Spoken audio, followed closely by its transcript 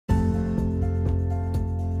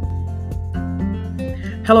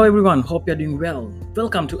Hello everyone, hope you're doing well.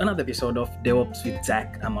 Welcome to another episode of DevOps with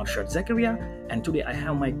Zach. I'm Arshad Zakaria, and today I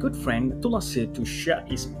have my good friend Thulasya to share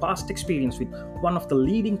his past experience with one of the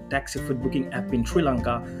leading taxi food booking app in Sri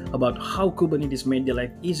Lanka about how Kubernetes made their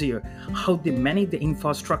life easier, how they manage the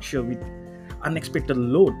infrastructure with unexpected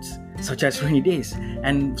loads such as rainy days,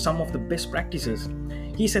 and some of the best practices.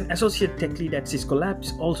 He's an associate tech lead at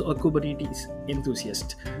SyscoLabs, also a Kubernetes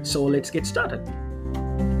enthusiast. So let's get started.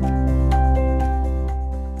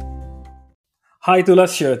 Hi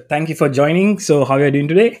Thulasya, thank you for joining. So how are you doing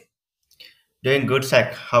today? Doing good,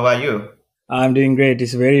 Zach. How are you? I'm doing great.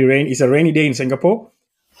 It's very rain. It's a rainy day in Singapore,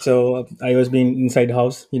 so I was being inside the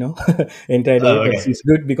house, entire day. Oh, But okay. it's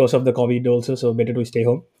good because of the COVID also. So better to stay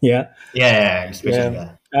home. Yeah, Yeah, especially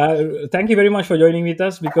yeah. yeah. Thank you very much for joining with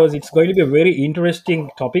us because it's going to be a very interesting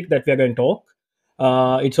topic that we are going to talk.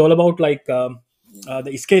 It's all about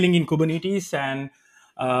the scaling in Kubernetes and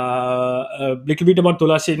a little bit about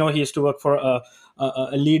Tulasi. He used to work for a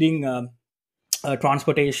leading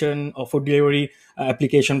transportation or food delivery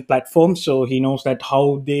application platform. So he knows that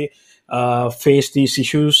how they face these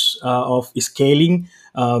issues of scaling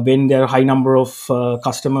when there are high number of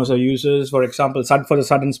customers or users. For example, for the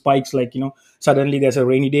sudden spikes, suddenly there's a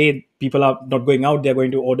rainy day, people are not going out, they're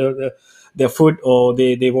going to order their food, or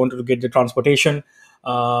they want to get the transportation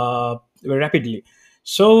very rapidly.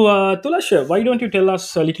 So, Tulasha, why don't you tell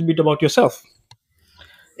us a little bit about yourself?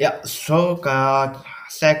 Yeah.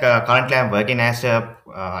 Zach, currently I'm working as a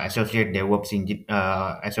associate DevOps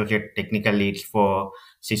associate technical lead for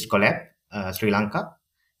SyscoLab, Sri Lanka,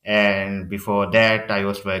 and before that I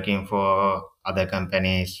was working for other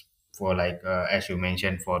companies for as you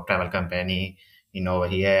mentioned for travel company in over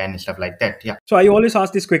here and stuff like that. Yeah. So I always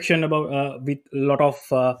ask this question about with a lot of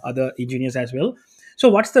other engineers as well. So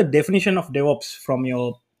what's the definition of DevOps from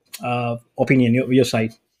your opinion, your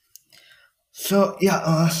side? For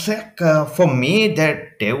me,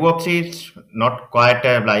 that DevOps is not quite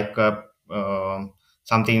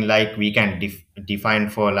something like we can define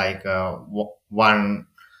for one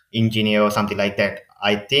engineer or something like that.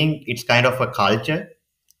 I think it's kind of a culture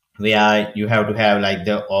where you have to have like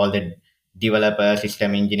the all the developers,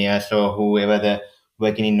 system engineers, so whoever the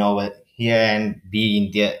working in over here and be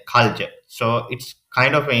in their culture. So it's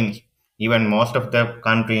kind of in even most of the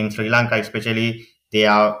country in Sri Lanka, especially there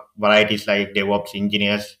are varieties like DevOps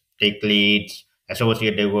engineers, tech leads,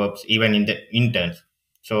 associate DevOps, even in the interns.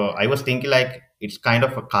 So I was thinking like it's kind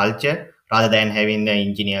of a culture rather than having the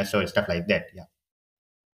engineers or stuff like that. Yeah.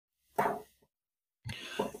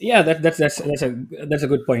 Yeah, that's a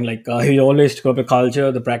good point. Like you always talk about the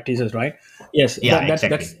culture, the practices, right? Yes, Yeah,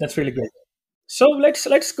 exactly. that's really great. So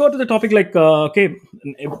let's go to the topic. Okay,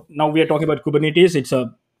 now we are talking about Kubernetes. It's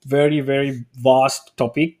a very vast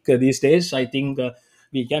topic these days. I think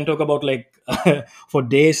we can talk about for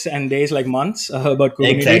days and days, like months, about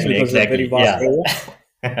Kubernetes Exactly, because it's a very exactly. vast Yeah.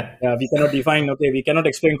 area. We cannot define. Okay, we cannot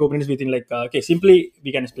explain Kubernetes within okay, simply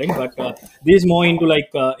we can explain, but this is more into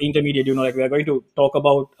intermediate. Like we are going to talk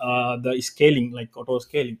about the scaling, like auto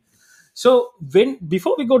scaling. So when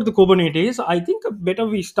before we go to the Kubernetes, I think better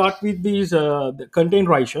we start with these the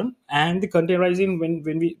containerization and the containerizing.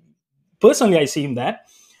 When we personally, I seen that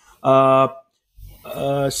uh,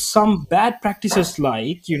 some bad practices,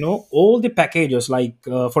 like all the packages,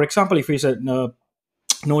 for example, if it's a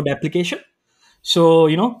node application, so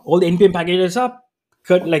all the npm packages are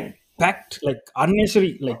packed like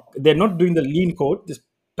unnecessary, like they're not doing the lean code, this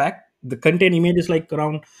pack the contain images like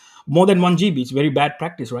around more than 1 GB. It's very bad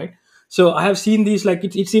practice, right? So I have seen these, like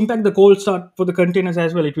it's impact the cold start for the containers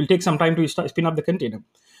as well. It will take some time to spin up the container.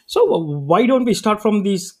 So why don't we start from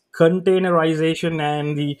this containerization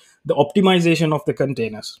and the optimization of the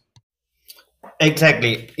containers?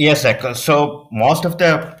 Exactly. Yes, Ekko. So most of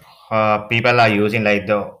the people are using like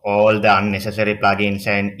the all the unnecessary plugins,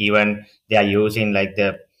 and even they are using like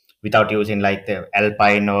the without using like the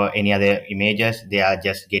Alpine or any other images. They are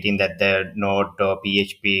just getting that the Node or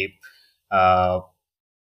PHP uh,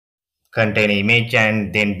 contain image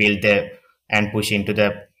and then build the and push into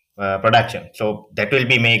the production. So that will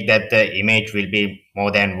be make that the image will be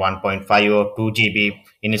more than 1.5 or 2 GB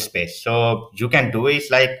in space. So you can do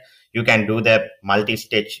is like you can do the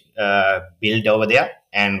multi-stage build over there,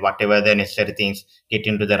 and whatever the necessary things get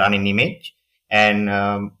into the running image and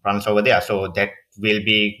runs over there. So that will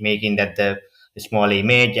be making that the small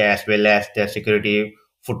image as well as the security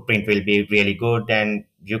footprint will be really good, and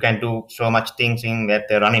you can do so much things in that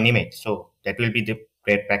running image. So that will be the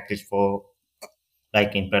great practice for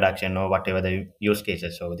like in production or whatever the use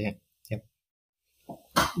cases over there. Yeah.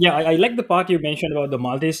 Yeah, I like the part you mentioned about the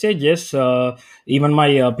multi-stage. Yes, even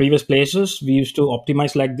my previous places, we used to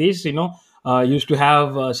optimize like this. used to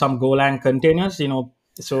have some Golang containers,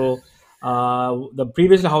 So the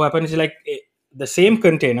previously how happens is like the same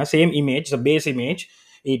container, same image, the base image,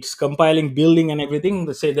 it's compiling, building, and everything.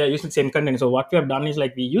 The say they're using the same container. So what we have done is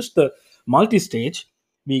like we use the multi-stage.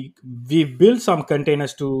 We we build some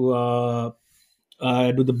containers to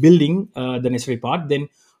do the building, the necessary part. Then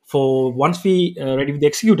for once we ready with the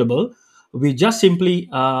executable, we just simply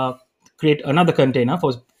create another container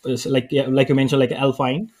for like, yeah, like you mentioned, like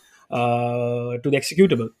Alpine to the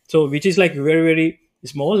executable. So which is like very very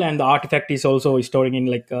small, and the artifact is also storing in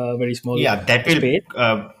like a very small Yeah, that will. space.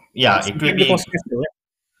 Yeah, It's it will the be. cost effective, right?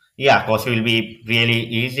 Yeah, course will be really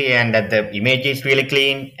easy, and that the image is really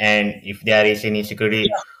clean. And if there is any security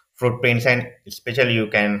footprints, and especially you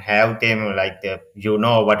can have them like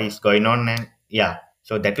what is going on, and yeah,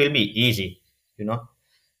 so that will be easy. You know.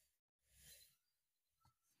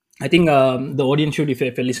 I think the audience should, if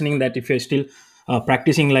you're listening, that if you're still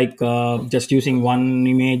practicing like just using one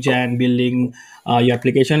image and building your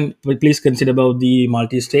application, please consider about the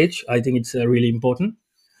multi-stage. I think it's really important.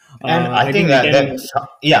 And I I think think we that,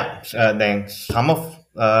 can. then some of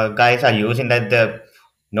guys are using that the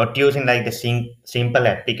not using like the simple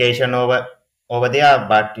application over there,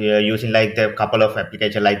 but using like the couple of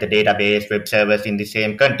application like the database, web servers in the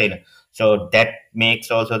same container. So that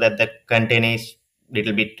makes also that the container is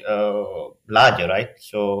little bit larger, right?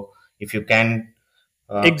 So if you can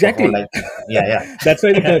perform Exactly. like yeah, That's why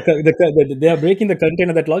yeah, they are breaking the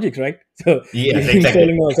container that logic, right? So yes, if exactly,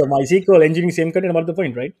 installing also MySQL, engineering same container, what the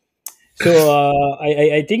point, right? So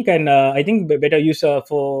I think, and I think better use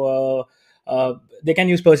for they can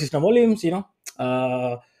use persistent volumes,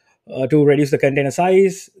 to reduce the container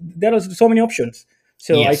size. There are so many options.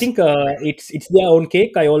 So I yes. think it's their own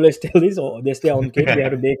cake. I always tell this, or there's their own cake. They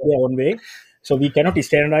have to bake their own way. So we cannot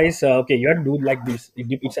standardize. Okay, you have to do like this. It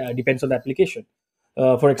depends on the application.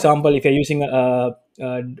 For example, if you're using I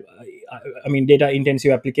mean, data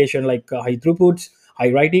intensive application like high throughputs,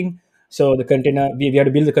 high writing, so the container, we have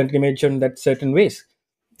to build the container image in that certain ways.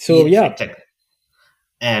 So Yes, yeah. exactly.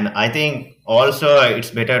 And I think also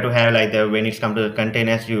it's better to have like the when it's come to the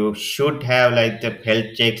containers, you should have like the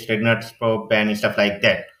health checks, redness probe, and stuff like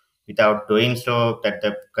that. Without doing so, that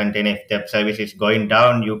the container, if the service is going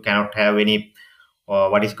down, you cannot have any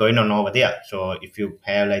what is going on over there. So if you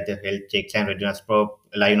have like the health checks and readiness probe,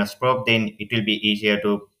 liveness probe, then it will be easier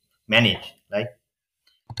to manage. Like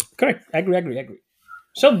Correct. Agree.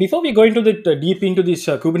 So before we go into the deep into these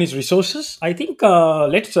Kubernetes resources, I think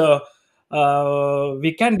let's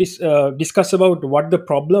we can discuss about what the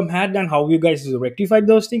problem had and how you guys rectified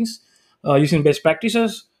those things using best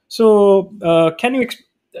practices. So can you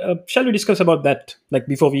shall we discuss about that, like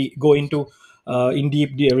before we go into in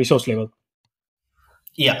deep the resource level?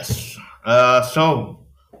 yes. So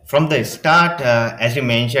from the start, as you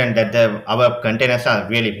mentioned, that our containers are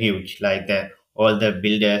really huge. Like all the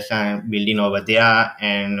builders are building over there,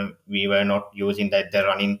 and we were not using that the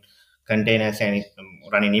running containers and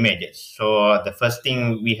running images. So the first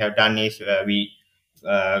thing we have done is we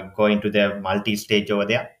go into the multi-stage over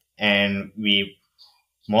there, and we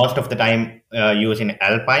most of the time use in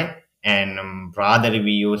Alpine, and rather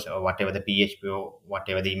we use whatever the PHP or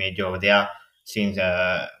whatever the image over there. Since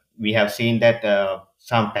we have seen that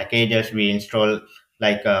some packages we install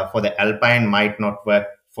like for the Alpine might not work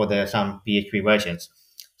for the some PHP versions.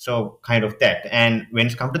 So kind of that. And when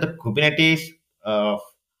it comes to the Kubernetes, uh,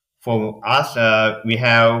 for us, we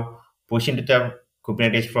have pushed into the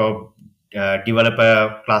Kubernetes for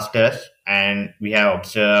developer clusters, and we have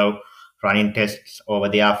observed running tests over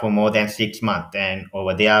there for more than 6 months. And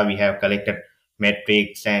over there, we have collected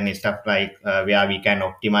metrics and stuff like where we can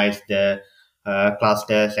optimize the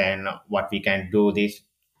clusters and what we can do this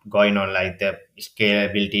going on, like the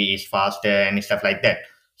scalability is faster and stuff like that.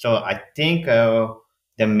 So I think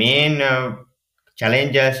the main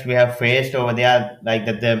challenges we have faced over there, like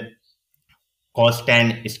that the cost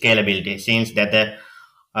and scalability, since that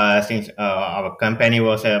the since our company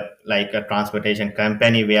was a like a transportation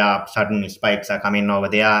company where sudden spikes are coming over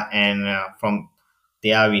there, and from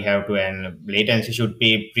there we have to, and latency should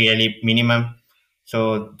be really minimum.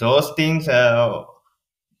 So those things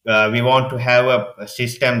we want to have a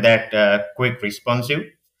system that quick responsive,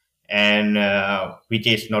 and which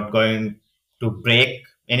is not going to break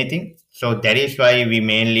anything. So that is why we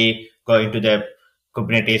mainly go into the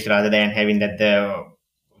Kubernetes rather than having that the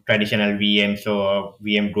traditional VMs or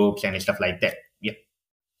VM groups and stuff like that. Yeah.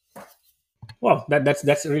 Wow,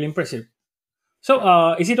 that's really impressive.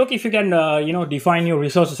 So, is it okay if you can, define your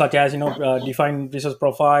resources, such as define resource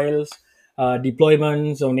profiles,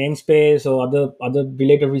 deployments, or namespace, or other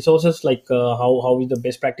related resources, like how is the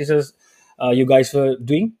best practices you guys were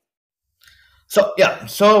doing? So yeah,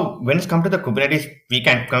 so when it's come to the Kubernetes, we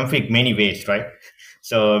can config many ways, right?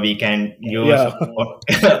 So we can use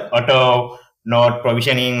Yeah. auto node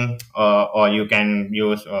provisioning, or you can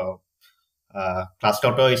use cluster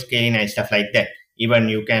auto scaling and stuff like that. Even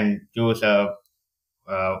you can use uh,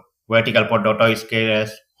 vertical pod auto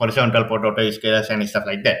scalers, horizontal pod auto scalers, and stuff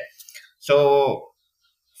like that. So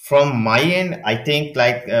from my end, I think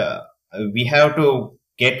like we have to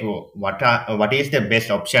get what is the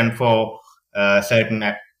best option for certain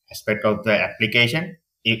aspect of the application.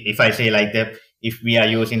 If I say like the, if we are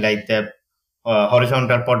using like the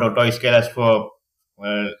horizontal pod auto scalers for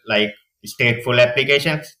like stateful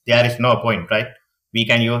applications, there is no point, right? We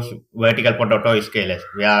can use vertical pod auto scalers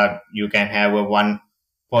where you can have a one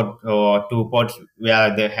pod or two pods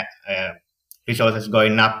where the resources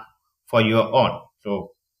going up for your own.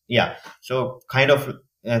 So yeah, so kind of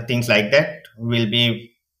things like that will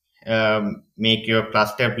be make your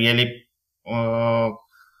cluster really uh,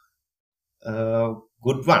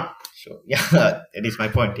 good one. So yeah, that is my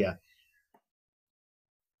point. Yeah.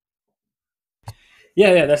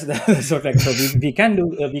 Yeah, yeah, that's that's so like, so we can do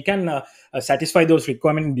we can satisfy those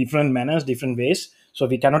requirements in different manners, different ways. So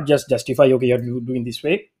we cannot just justify, okay, you're doing this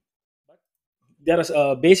way. There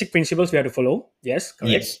are basic principles we have to follow. Yes,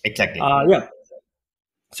 correct. Yes, exactly. Yeah.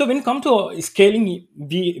 So when it comes to scaling,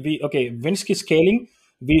 we okay, when scaling,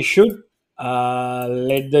 we should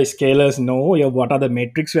let the scalers know, yeah, what are the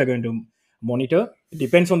metrics we are going to monitor. It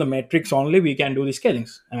depends on the metrics only we can do the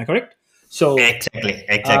scalings. Am I correct? So Exactly,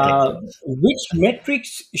 exactly. uh, which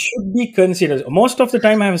metrics should be considered? Most of the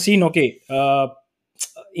time I have seen, okay,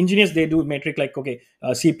 engineers, they do metric like, okay,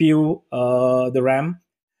 CPU, the RAM.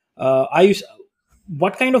 I use,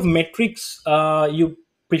 what kind of metrics you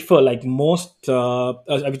prefer, like most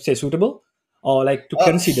I would say suitable, or like to Uh,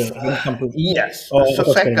 consider when it comes to yes. So,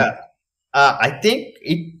 auto scaling? Saka, I think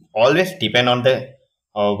it always depend on the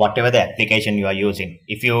whatever the application you are using.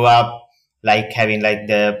 If you are like having like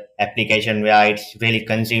the application where it's really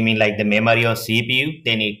consuming like the memory or CPU,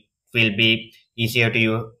 then it will be easier to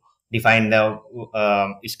you define the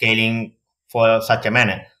scaling for such a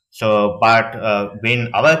manner. So, but in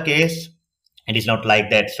our case, it is not like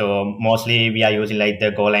that. So mostly we are using like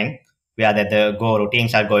the Golang, where the Go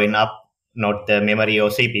routines are going up, not the memory or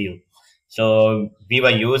CPU. So we were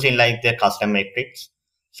using like the custom metrics.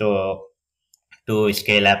 So to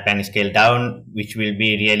scale up and scale down, which will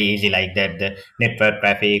be really easy like that, the network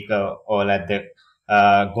traffic or like the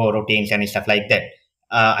Go routines and stuff like that.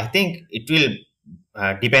 I think it will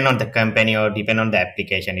depend on the company or depend on the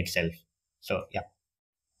application itself. So yeah.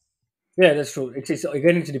 Yeah, that's true. It's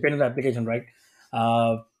again, it's dependent on the application, right?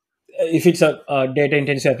 uh, if it's a data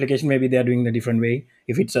intensive application, maybe they are doing a different way.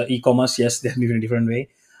 If it's a e-commerce, yes, they're doing a different way.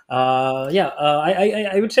 Yeah,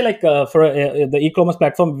 I would say like, for the e-commerce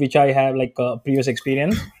platform which I have like previous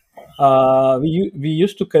experience, we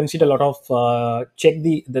used to consider a lot of check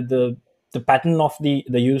the pattern of the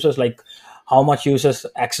users, like how much users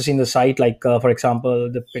accessing the site, like for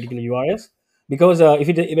example the particular URLs. Because if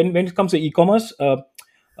it when it comes to e-commerce,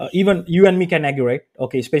 even you and me can agree, right?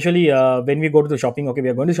 Okay, especially when we go to the shopping. Okay, we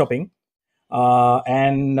are going to shopping,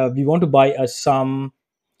 and we want to buy some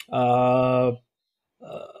uh,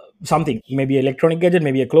 something, maybe electronic gadget,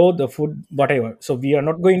 maybe a cloth, a food, whatever. So we are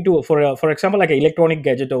not going to, for example, like an electronic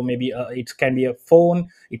gadget, or maybe it can be a phone,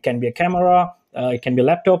 it can be a camera, it can be a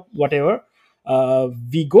laptop, whatever.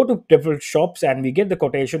 We go to different shops and we get the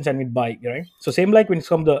quotations and we buy, right? So same like when it's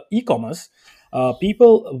from the e-commerce,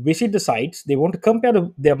 people visit the sites, they want to compare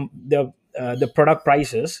the product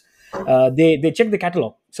prices. They check the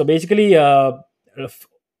catalog. So basically,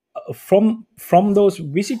 from those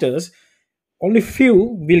visitors, only few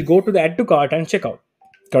will go to the add to cart and check out.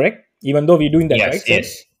 Correct? Even though we're doing that, Yes. right? Same.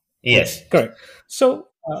 Yes. Yeah, Yes. correct. So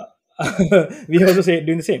we also say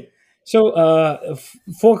doing the same. So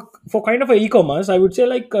for kind of a e-commerce, I would say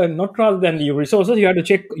like, not rather than your resources, you have to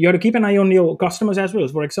check, you have to keep an eye on your customers as well.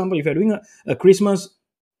 For example, if you're doing a Christmas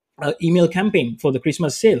email campaign for the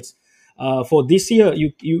Christmas sales. For this year,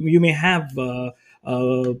 you may have, uh,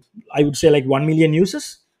 I would say, like 1 million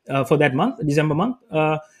users for that month, December month.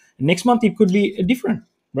 Next month it could be different,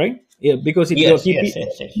 right? Yeah, because you're Yes. keep Yes.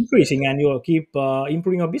 Yes. Yes. increasing and you keep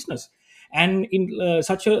improving your business. And in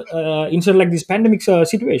such a instead like these pandemic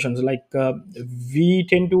situations, like we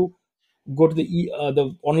tend to go to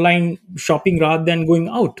the online shopping rather than going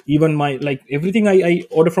out. Even my, like everything I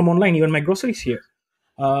order from online, even my groceries here.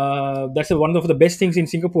 That's one of the best things in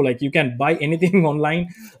Singapore. Like you can buy anything online,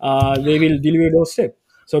 they will deliver your doorstep.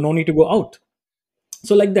 So no need to go out.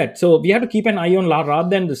 So like that. So we have to keep an eye on rather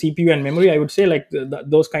than the CPU and memory. I would say like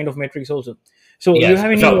those kind of metrics also. So you Yes.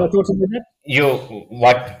 have any So thoughts about that? you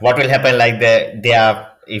what will happen like they are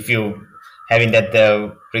if you having that the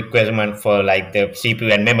requirement for like the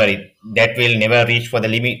CPU and memory that will never reach for the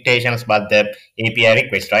limitations but the API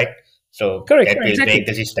request, right? So Correct, that will break exactly.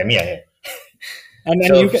 the system. Yeah, yeah. And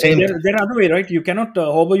you So can, same. there are other way, right? You cannot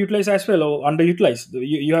overutilize as well or underutilize.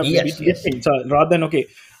 You have Yes, yes. between. So rather than, okay,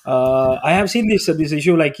 I have seen this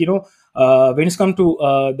issue, like, when it's come to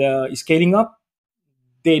the scaling up,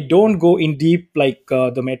 they don't go in deep like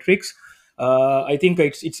the metrics. I think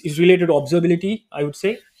it's related to observability, I would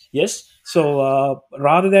say. Yes. So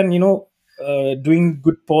rather than, doing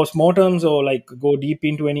good postmortems or like go deep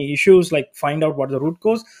into any issues, like find out what the root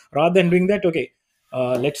cause, rather than doing that, okay,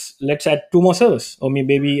 let's add two more servers, or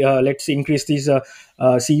maybe let's increase these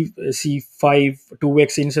C5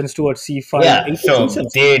 2x instance towards C5 Yeah, 8x so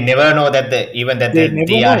instance. they never know that even that They never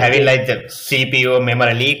they are know. having like the CPU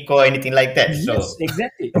memory leak or anything like that. Yes, So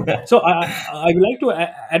exactly. So I would like to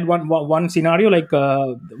add one scenario. Like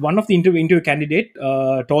one of the interview candidate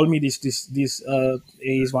told me this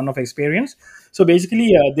is one of experience. So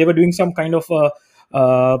basically, they were doing some kind of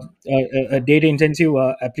a data intensive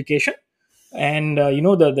application, and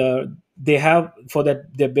the they have for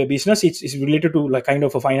that the business, it's related to like kind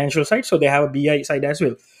of a financial side. So they have a BI side as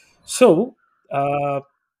well. So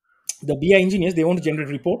the BI engineers, they want to generate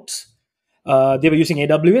reports. They were using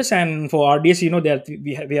AWS, and for RDS,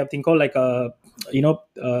 we have thing called like the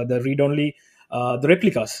read only, the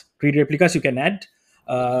replicas, read replicas. You can add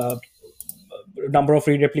uh, number of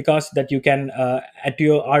read replicas that you can add to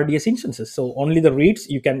your RDS instances. So only the reads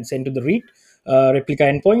you can send to the read replica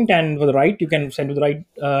endpoint, and for the write you can send to the write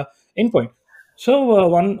endpoint. So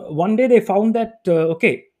one day they found that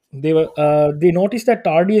okay, they noticed that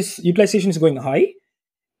RDS utilization is going high,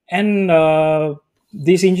 and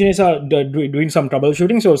these engineers are doing some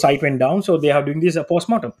troubleshooting. So site went down, so they are doing this a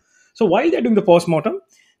postmortem. So while they're doing the postmortem,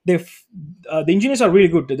 the engineers are really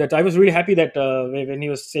good. That I was really happy that when he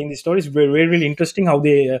was saying these stories, really interesting how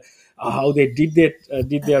they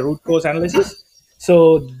did their root cause analysis.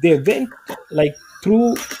 So they went like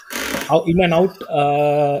through how in and out,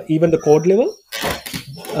 even the code level.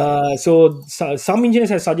 So some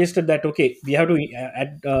engineers have suggested that okay, we have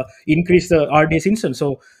to increase the RDS instance.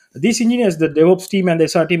 So these engineers, the DevOps team and the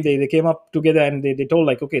SR team, they came up together, and they told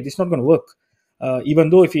like, okay, this is not going to work. Even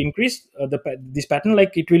though if you increase this pattern,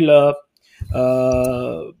 like it will,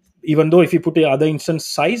 even though if you put a other instance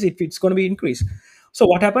size, it's going to be increased. So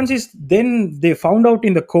what happens is, then they found out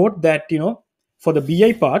in the code that for the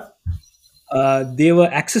BI part, they were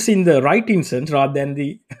accessing the write instance rather than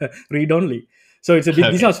the read only. So it's a big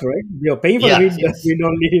okay. disaster, right? You're paying for the Yes, yes. read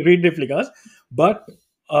only read replicas, but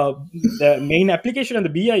the main application and the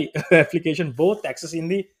BI application both accessing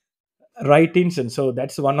the write instance. So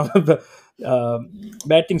that's one of the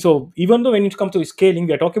bad things. So even though when it comes to scaling,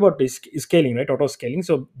 we are talking about this scaling, right? Auto scaling.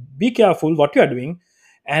 So be careful what you are doing,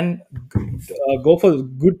 and go for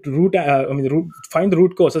good root. Find the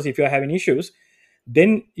root causes if you are having issues.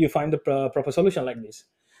 Then you find the proper solution like this.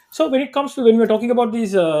 So when it comes to, when we're talking about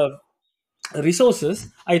these resources,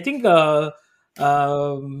 I think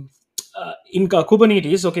in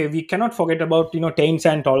Kubernetes, okay, we cannot forget about taints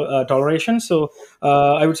and toleration. So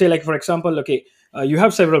I would say, like, for example, okay, you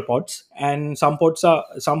have several pods, and some pods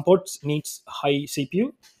needs high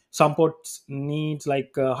CPU, some pods needs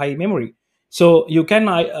like high memory. So you can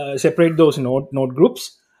separate those node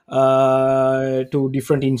groups to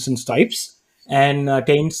different instance types, and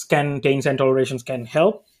taints and tolerations can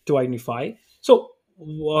help to identify. So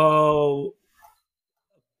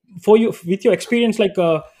for you, with your experience, like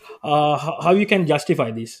how you can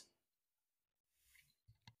justify this?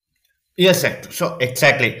 Yes, so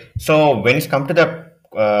exactly. So when it comes to the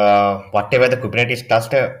whatever the Kubernetes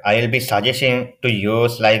cluster, I'll be suggesting to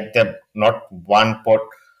use like the not one port,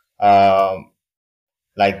 uh,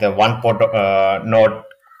 like the one port node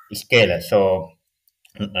scaler. So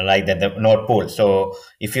like the node pool. So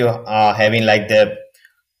if you are having like the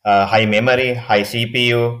high memory, high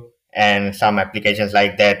CPU, and some applications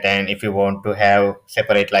like that, and if you want to have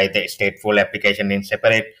separate like the stateful application in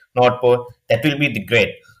separate node pool, that will be the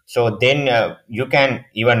great. So then you can,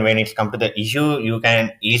 even when it's come to the issue, you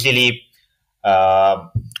can easily uh,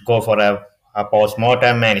 go for a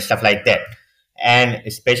post-mortem and stuff like that. And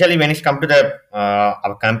especially when it's come to the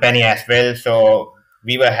our company as well, so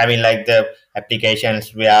we were having like the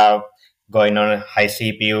applications we are going on high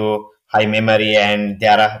CPU, high memory, and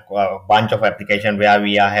there are a bunch of applications where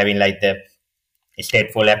we are having like the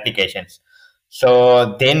stateful applications.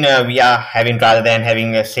 So then we are having, rather than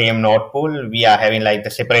having a same node pool, we are having like the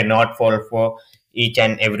separate node pool for each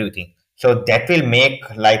and everything. So that will make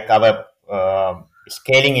like our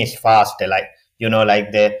scaling is fast. Like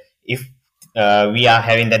like the if we are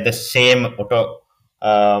having that the same auto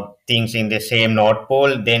things in the same node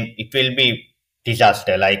pool, then it will be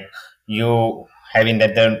disaster. Like you having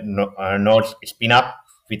that the nodes spin up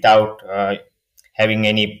without having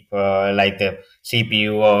any like the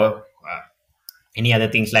CPU or any other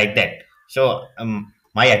things like that. So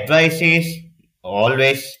my advice is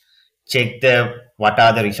always check the what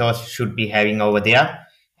are the resources should be having over there,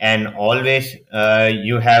 and always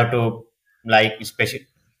you have to like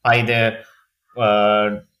specify the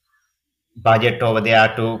uh, budget over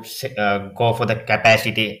there to go for the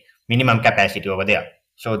capacity, minimum capacity over there.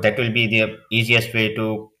 So that will be the easiest way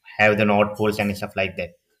to have the node pools and stuff like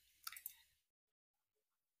that.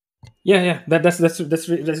 Yeah, yeah, that's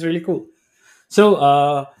really cool. So,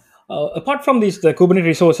 apart from these the Kubernetes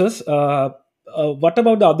resources, what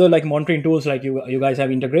about the other like monitoring tools like you guys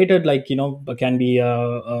have integrated? Like can be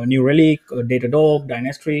New Relic, Datadog,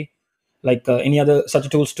 Dynastry, like any other such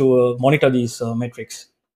tools to monitor these metrics.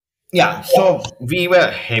 Yeah, so we were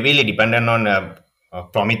heavily dependent on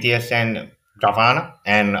Prometheus and Grafana,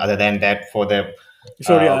 and other than that, for the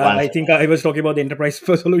Sorry, I ones. think I was talking about the enterprise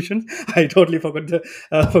solution. I totally forgot to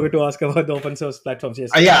ask about the open source platforms.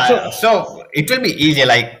 Yes, so Yeah, so it will be easier.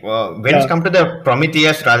 Like when it's yeah, come to the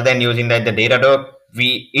Prometheus, rather than using like the Datadog,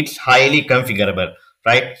 it's highly configurable,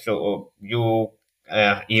 right? So you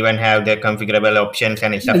even have the configurable options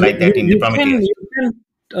and yeah, stuff like that in the Prometheus. you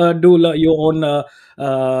can do your own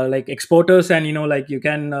like exporters, and like you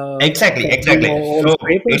can Exactly, do exactly. all So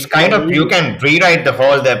it's scrapers. kind of Really you good. can rewrite the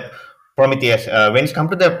whole the Prometheus. When it's come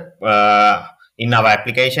to the in our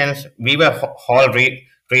applications, we were whole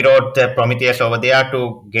rewrote the Prometheus over there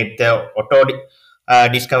to get the auto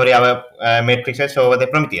discovery our matrices over the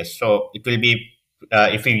Prometheus. So it will be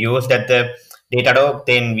if we use that the Datadog,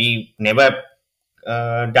 then we never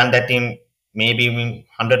done that in maybe in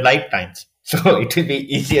 100 lifetimes. So it will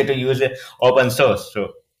be easier to use open source.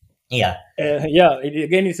 So yeah. Yeah,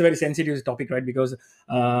 again, it's a very sensitive topic, right? Because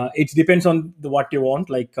it depends on what you want,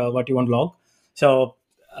 like what you want log. So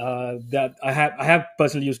that I have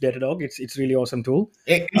personally used Datadog. It's really awesome tool.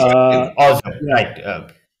 It's uh, awesome, yeah,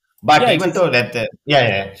 right? But yeah, even though that, yeah,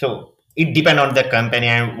 yeah. So it depends on the company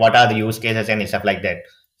and what are the use cases and stuff like that.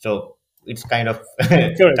 So it's kind of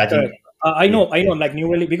correct, touching. correct. I Yeah. know, I know. Like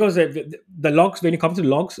New Relic, because the logs, when it comes to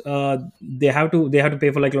logs, they have to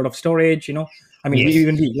pay for like a lot of storage. I mean, we Yes.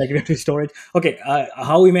 even we like we have to storage. Okay,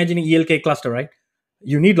 how imagining ELK cluster, right?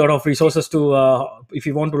 You need a lot of resources to if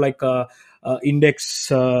you want to like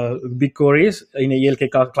index big queries in a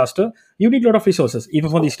ELK cluster. You need a lot of resources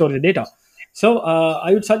even for the storage data. So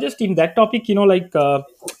I would suggest in that topic, like uh,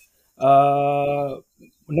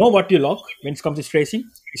 know what you lock when it comes to tracing.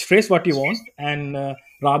 Trace what you want, and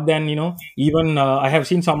rather than even I have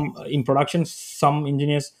seen some in production, some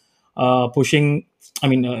engineers pushing, I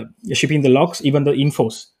mean, shipping the logs, even the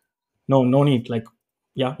infos. No need. Like,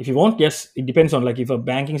 yeah, if you want, yes, it depends on, like, if a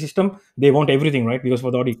banking system, they want everything, right? Because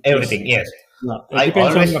for the audit, yes, Everything, yes. yeah, it I depends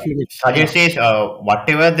on always your application. Yeah, suggest is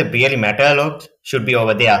whatever the really matter logs should be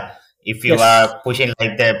over there. If you yes. are pushing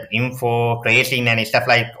like the info tracing and stuff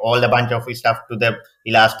like all the bunch of stuff to the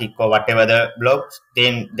elastic or whatever the logs,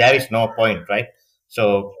 then there is no point, right?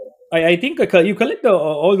 So I think you collect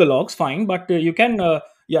all the logs, fine, but you can,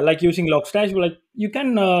 yeah, like using Logstash, like you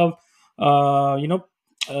can,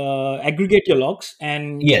 aggregate your logs,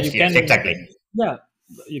 and you yes, yes, can, exactly. yeah,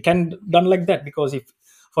 you can done like that. Because if,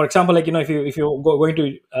 for example, like if you're going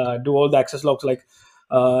to do all the access logs, like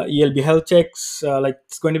ELB health checks, like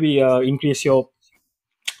it's going to be increase your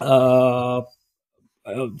uh,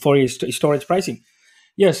 for your storage pricing.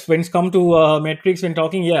 Yes, when it's come to metrics, when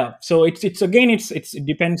talking, yeah, so it's again, it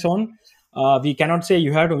depends on, we cannot say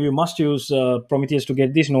you must use Prometheus to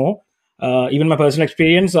get this. No, even my personal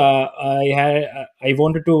experience, I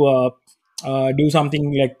wanted to do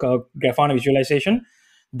something like Grafana visualization.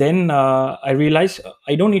 Then I realized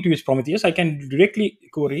I don't need to use Prometheus. I can directly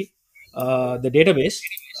query the database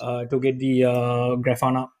to get the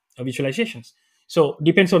Grafana visualizations. So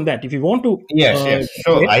depends on that. If you want to Yes, yes.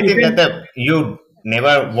 So get, I you think that can. the you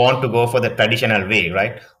never want to go for the traditional way,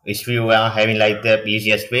 right? If you are having like the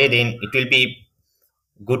easiest way, then it will be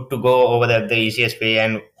good to go over the easiest way.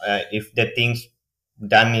 And if the things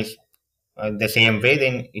done is the same way,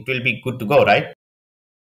 then it will be good to go, right?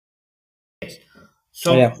 Yeah.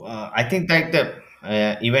 So I think that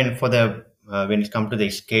the even for the when it comes to the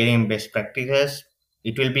scaling best practices,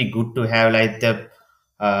 it will be good to have like the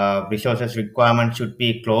resources requirement should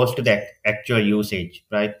be close to the actual usage,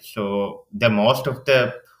 right? So the most of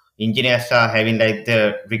the engineers are having like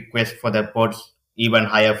the request for the pods even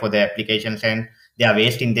higher for the applications, and they are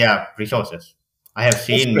wasting their resources. I have That's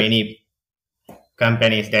seen correct. many.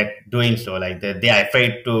 companies that doing so, like they are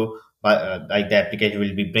afraid to like the application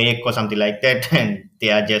will be break or something like that, and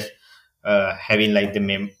they are just having like the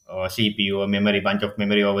CPU or memory, bunch of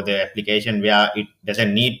memory over the application where it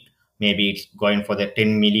doesn't need. Maybe it's going for the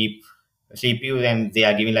 10 milli CPU, and they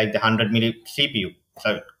are giving like the 100 milli CPU.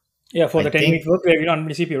 So Yeah, for I the 10 minutes think work, we are on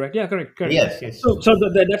CPU, right? Yeah, correct, correct. yes, yes, So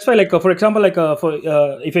that's why, like, for example, like, for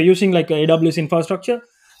if you're using like AWS infrastructure,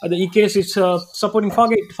 the EKS is supporting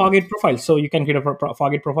Fargate profile, so you can create a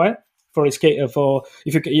Fargate profile for for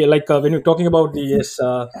if you yeah, like when you're talking about the yes,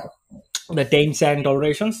 the taints and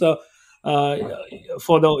tolerations. So uh,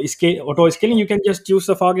 for the auto scaling, you can just use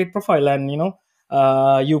the Fargate profile, and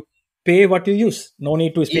you pay what you use. No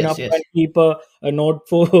need to spin yes, up yes, and keep a node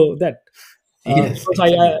for that. yes, Because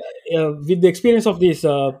exactly. with the experience of this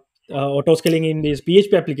auto scaling in these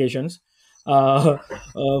PHP applications,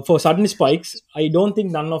 for sudden spikes, I don't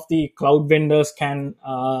think none of the cloud vendors can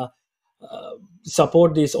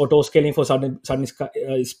support this auto scaling for sudden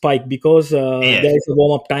spike, because there Yes. is a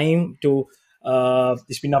warm up time to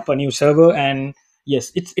spin up a new server. And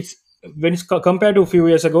yes, it's when it's compared to a few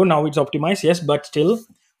years ago, now it's optimized, yes, but still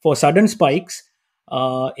for sudden spikes,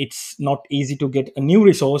 it's not easy to get a new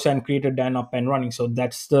resource and create a dan up and running. So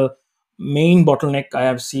that's the main bottleneck I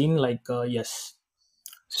have seen, like, yes.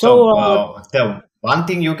 So So the one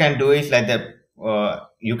thing you can do is like the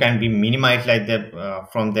you can be minimized like the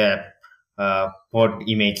from the pod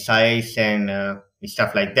image size and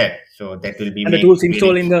stuff like that. So that will be and the make tools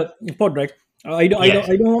install really in the pod, right? yes,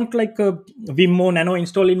 I don't want like Vim or Nano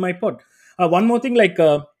install in my pod. One more thing, like,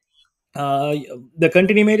 uh, the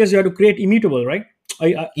content images you have to create immutable, right?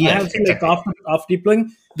 I yes, have seen, like, exactly. after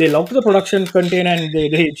deploying, they log to the production container and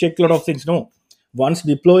they check a lot of things. No, once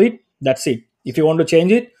deploy it, that's it. If you want to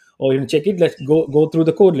change it or you check it, let's go through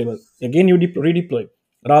the code level again. You redeploy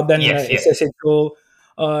rather than Yes, yes,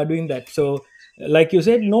 SSHO doing that. So, like you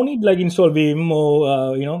said, no need like install Vim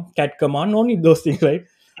or cat command. No need those things, right?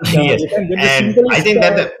 yes. You can get the And I simplest think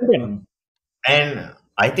that the container. and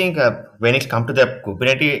I think when it comes to the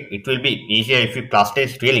Kubernetes, it will be easier if your cluster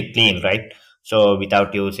is really clean, right? So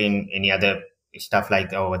without using any other stuff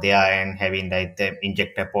like over there and having like the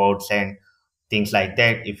injector ports and things like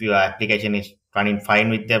that. If your application is running fine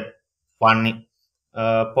with the one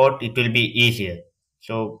port, it will be easier.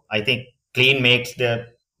 So I think clean makes the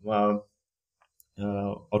uh,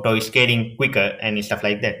 auto scaling quicker and stuff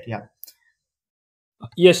like that. Yeah.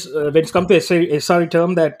 Yes, when it comes to SRE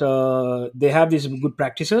term, that they have these good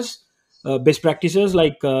practices, best practices,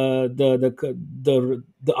 like the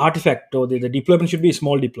artifact or the deployment should be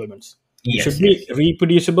small deployments. It should Yes. be Yes.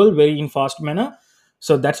 reproducible, very in fast manner.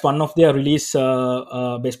 So that's one of their release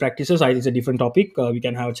best practices. It's a different topic. We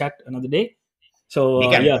can have a chat another day. So We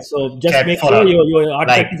yeah, can so just chat make for sure your like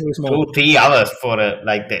artifact is very small. 2 3 hours for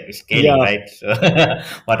like the scaling, Yeah. right? So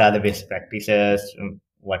what are the best practices,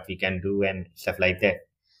 what we can do and stuff like that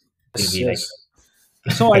will Yes, be like yes.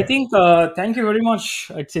 So I think thank you very much.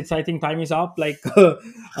 It's I think time is up. Like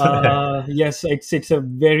yes, it's a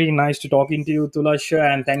very nice to talking to you,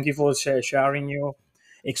 Tulasha, and thank you for sharing your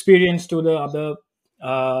experience to the other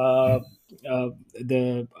the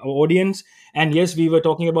audience. And yes, we were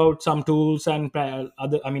talking about some tools and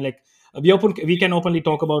other. I mean, like, we can openly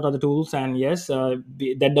talk about other tools. And yes,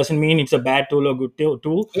 that doesn't mean it's a bad tool or good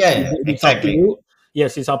tool. yeah, yeah, It's up to exactly. you.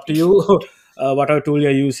 Yes, it's up to It's you. Whatever tool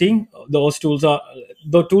you're using, those tools are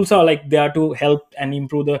the tools are like there to help and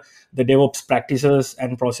improve the DevOps practices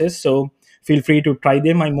and process. So feel free to try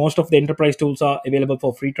them. And most of the enterprise tools are available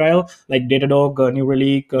for free trial, like Datadog, New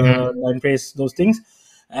Relic, mhm. Linetrace, those things.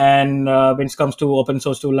 And when it comes to open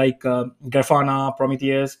source tool like Grafana,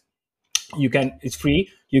 Prometheus, it's free.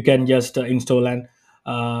 You can just install and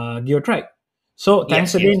give a try. So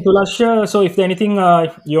thanks Yes, yes. again, Tulasha. So if there's anything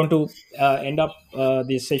you want to end up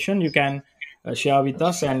this session, you can share with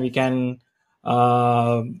us, and we can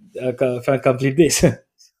complete this.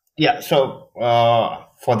 Yeah, so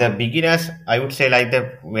for the beginners, I would say like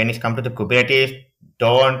the when it comes to the Kubernetes,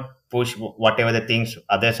 don't push whatever the things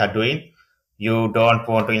others are doing. You don't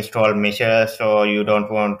want to install measures, or you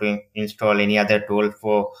don't want to install any other tool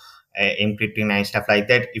for encrypting and stuff like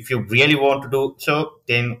that. If you really want to do so,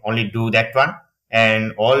 then only do that one,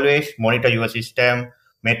 and always monitor your system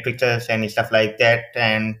metrics and stuff like that,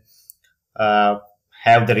 and uh,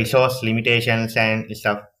 have the resource limitations and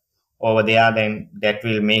stuff over there, then that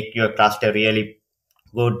will make your cluster really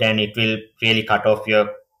good, and it will really cut off your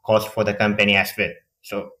cost for the company as well.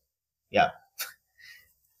 So yeah,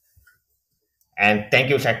 and thank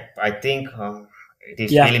you, Zach. I think it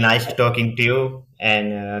is Yeah. really nice talking to you,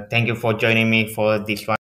 and thank you for joining me for this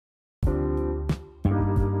one.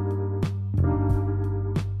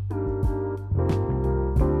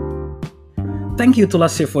 Thank you,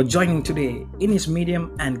 Thulasya, for joining today. In his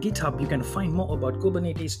Medium and GitHub, you can find more about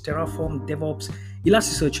Kubernetes, Terraform, DevOps,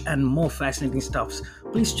 Elasticsearch, and more fascinating stuffs.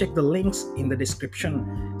 Please check the links in the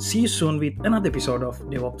description. See you soon with another episode of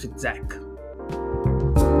DevOps with Zach.